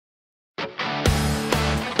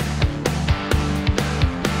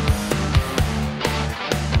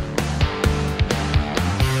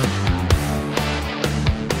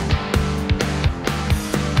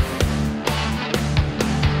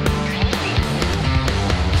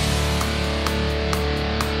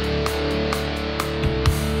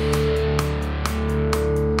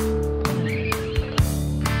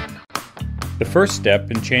first step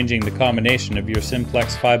in changing the combination of your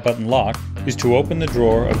Simplex 5-button lock is to open the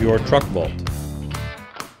drawer of your TruckVault.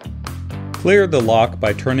 Clear the lock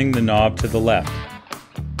by turning the knob to the left.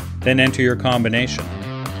 Then enter your combination.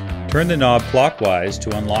 Turn the knob clockwise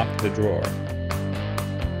to unlock the drawer.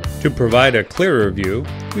 To provide a clearer view,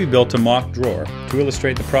 we built a mock drawer to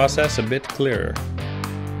illustrate the process a bit clearer.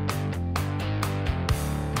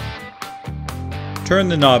 Turn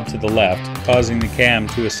the knob to the left, causing the cam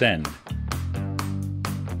to ascend.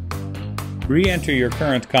 Re-enter your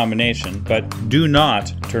current combination, but do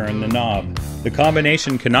not turn the knob. The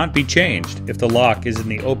combination cannot be changed if the lock is in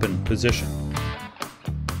the open position.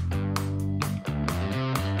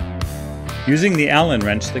 Using the Allen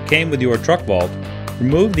wrench that came with your TruckVault,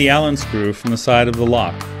 remove the Allen screw from the side of the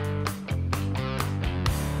lock.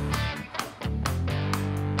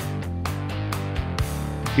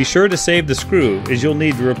 Be sure to save the screw, as you'll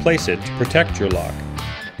need to replace it to protect your lock.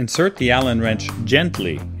 Insert the Allen wrench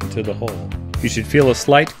gently into the hole. You should feel a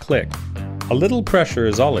slight click. A little pressure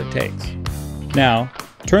is all it takes. Now,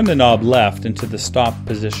 turn the knob left into the stop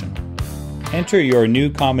position. Enter your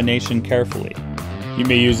new combination carefully. You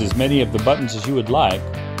may use as many of the buttons as you would like,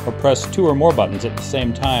 or press 2 or more buttons at the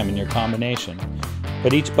same time in your combination,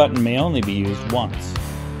 but each button may only be used once.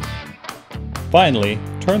 Finally,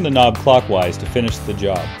 turn the knob clockwise to finish the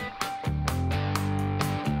job.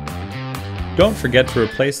 Don't forget to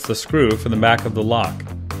replace the screw for the back of the lock.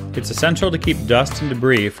 It's essential to keep dust and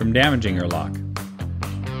debris from damaging your lock.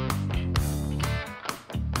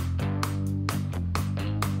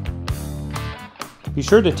 Be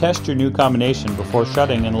sure to test your new combination before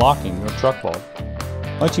shutting and locking your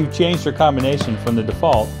TruckVault. Once you've changed your combination from the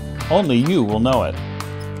default, only you will know it.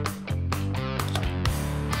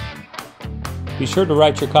 Be sure to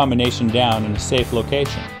write your combination down in a safe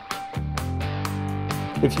location.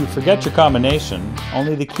 If you forget your combination,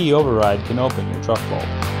 only the key override can open your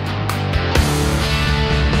TruckVault.